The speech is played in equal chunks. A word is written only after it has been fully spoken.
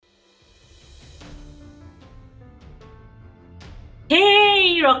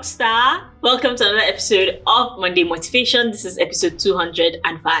Rockstar! Welcome to another episode of Monday Motivation. This is episode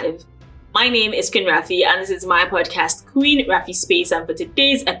 205. My name is Queen Rafi and this is my podcast, Queen Rafi Space. And for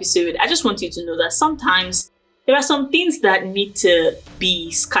today's episode, I just want you to know that sometimes there are some things that need to be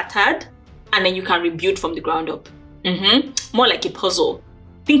scattered and then you can rebuild from the ground up. More like a puzzle.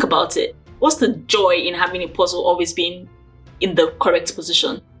 Think about it. What's the joy in having a puzzle always being in the correct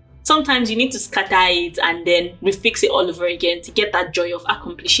position? Sometimes you need to scatter it and then refix it all over again to get that joy of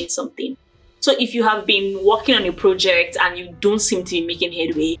accomplishing something. So if you have been working on a project and you don't seem to be making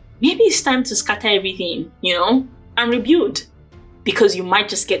headway, maybe it's time to scatter everything, and rebuild. Because you might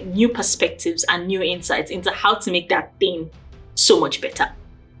just get new perspectives and new insights into how to make that thing so much better.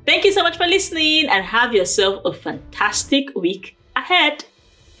 Thank you so much for listening and have yourself a fantastic week ahead.